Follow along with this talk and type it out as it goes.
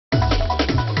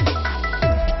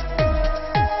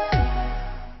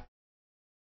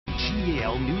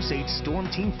News 8 Storm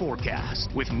Team Forecast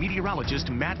with meteorologist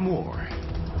Matt Moore.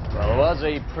 Well, it was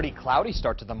a pretty cloudy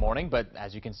start to the morning, but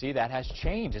as you can see, that has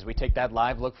changed as we take that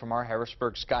live look from our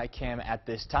Harrisburg Skycam at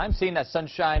this time. Seeing that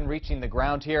sunshine reaching the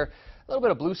ground here. A little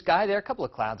bit of blue sky there, a couple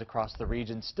of clouds across the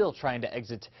region, still trying to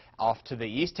exit off to the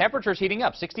east. Temperatures heating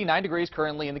up, 69 degrees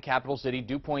currently in the capital city,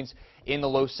 dew points in the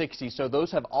low 60s. So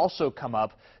those have also come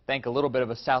up, thanks a little bit of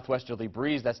a southwesterly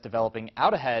breeze that's developing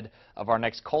out ahead of our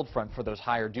next cold front for those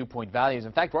higher dew point values.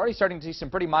 In fact, we're already starting to see some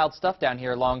pretty mild stuff down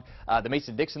here along the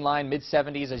Mason-Dixon line,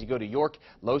 mid-70s as you go to York,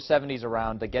 low 70s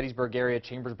around the Gettysburg area,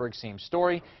 Chambersburg, same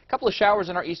story. A couple of showers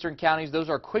in our eastern counties. Those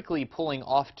are quickly pulling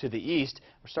off to the east.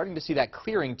 We're starting to see that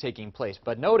clearing taking place,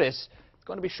 but notice it's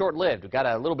going to be short-lived. We've got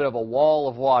a little bit of a wall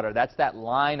of water. That's that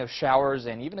line of showers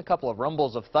and even a couple of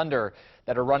rumbles of thunder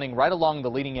that are running right along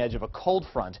the leading edge of a cold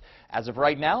front. As of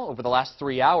right now, over the last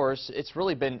 3 hours, it's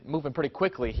really been moving pretty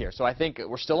quickly here. So I think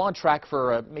we're still on track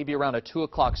for maybe around a 2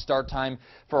 o'clock start time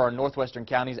for our northwestern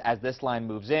counties as this line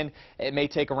moves in. It may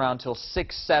take around till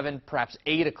 6, 7, perhaps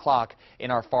 8 o'clock in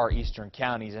our far eastern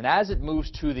counties. And as it moves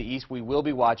to the east, we will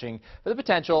be watching for the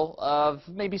potential of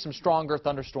maybe some stronger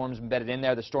thunderstorms embedded in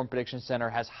there. The Storm Prediction Center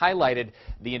has highlighted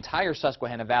the entire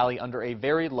Susquehanna Valley under a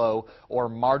very low or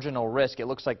marginal risk. It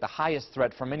looks like the highest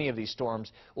threat from any of these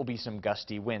storms will be some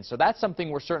gusty winds. So that's something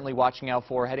we're certainly watching out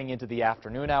for heading into the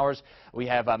afternoon hours. We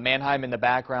have Mannheim in the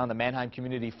background. The Mannheim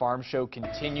Community Farm Show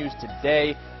continues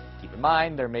today. Keep in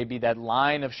mind, there may be that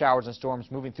line of showers and storms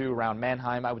moving through around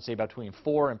Mannheim, I would say between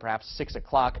 4 and perhaps 6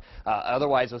 o'clock.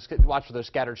 Otherwise, let's watch for those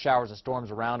scattered showers and storms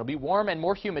around. It'll be warm and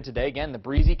more humid today. Again, the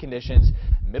breezy conditions,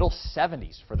 middle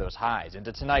 70s for those highs.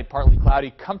 Into tonight, partly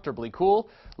cloudy, comfortably cool.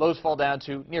 Lows fall down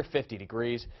to near 50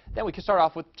 degrees. Then we can start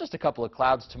off with just a couple of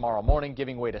clouds tomorrow morning,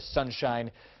 giving way to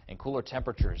sunshine and cooler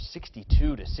temperatures,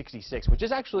 62 to 66, which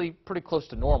is actually pretty close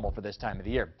to normal for this time of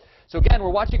the year. So again, we're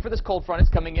watching for this cold front. It's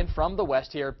coming in from the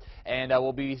west here, and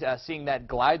we'll be seeing that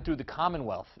glide through the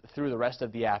Commonwealth through the rest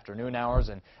of the afternoon hours.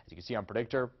 And as you can see on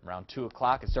predictor, around 2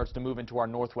 o'clock, it starts to move into our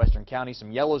northwestern counties.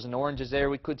 Some yellows and oranges there.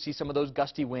 We could see some of those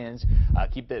gusty winds.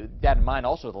 Keep that in mind.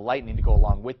 Also, the lightning to go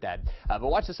along with that. But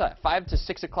watch this out. 5 to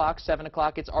 6 o'clock, 7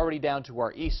 o'clock, it's already down to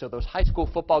our east. So those high school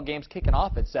football games kicking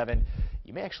off at 7,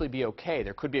 you may actually be okay.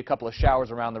 There could be a couple of showers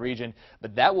around the region,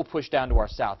 but that will push down to our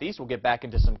southeast. We'll get back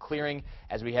into some clearing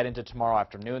as we head into tomorrow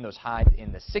afternoon. Those highs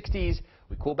in the 60s.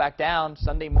 We cool back down.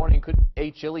 Sunday morning could be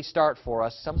a chilly start for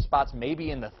us. Some spots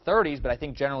maybe in the 30s, but I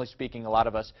think generally speaking, a lot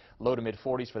of us low to mid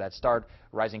 40s for that start,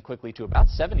 rising quickly to about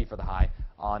 70 for the high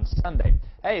on Sunday.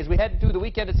 Hey, as we head through the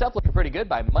weekend itself, looking pretty good.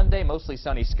 By Monday, mostly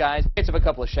sunny skies. Chance of a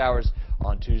couple of showers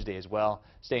on Tuesday as well,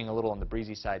 staying a little on the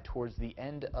breezy side towards the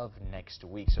end of next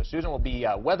week. So Susan will be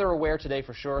weather aware today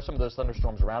for sure. Some of those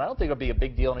thunderstorms around. I don't think it'll be a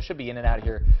big deal, and it should be in and out of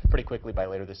here pretty quickly by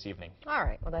later this evening. All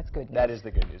right. Well, that's good news. That is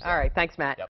the good news. All right. Thanks, Matt. Yep.